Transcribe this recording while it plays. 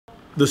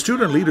The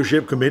Student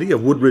Leadership Committee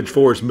of Woodridge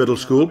Forest Middle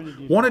School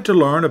wanted to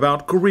learn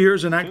about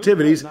careers and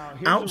activities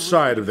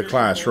outside of the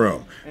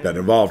classroom that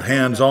involved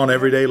hands-on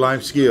everyday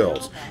life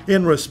skills.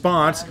 In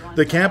response,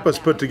 the campus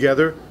put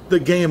together the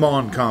Game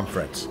On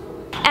Conference.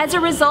 As a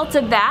result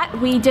of that,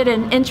 we did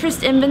an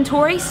interest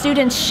inventory.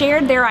 Students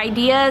shared their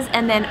ideas,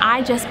 and then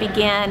I just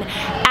began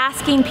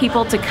asking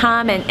people to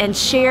come and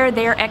share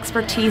their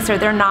expertise or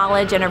their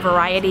knowledge in a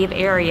variety of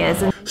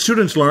areas.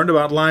 Students learned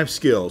about life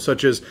skills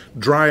such as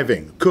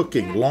driving,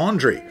 cooking,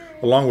 laundry,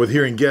 along with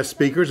hearing guest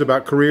speakers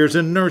about careers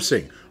in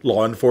nursing,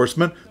 law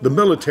enforcement, the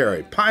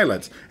military,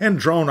 pilots, and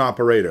drone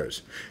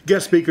operators.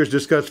 Guest speakers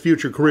discussed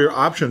future career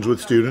options with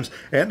students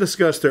and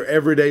discussed their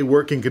everyday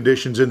working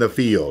conditions in the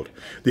field.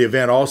 The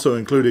event also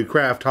included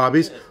craft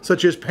hobbies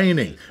such as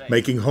painting,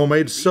 making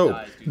homemade soap,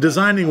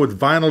 designing with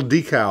vinyl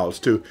decals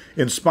to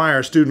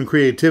inspire student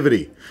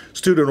creativity.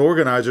 Student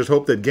organizers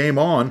hope that Game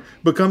On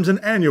becomes an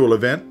annual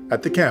event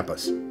at the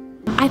campus.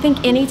 I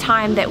think any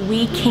time that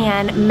we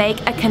can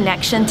make a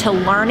connection to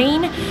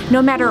learning,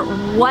 no matter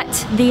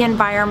what the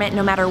environment,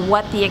 no matter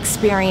what the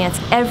experience,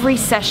 every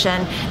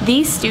session,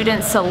 these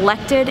students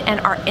selected and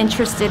are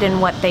interested in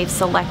what they've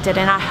selected.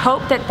 And I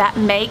hope that that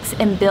makes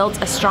and builds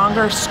a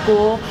stronger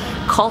school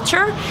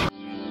culture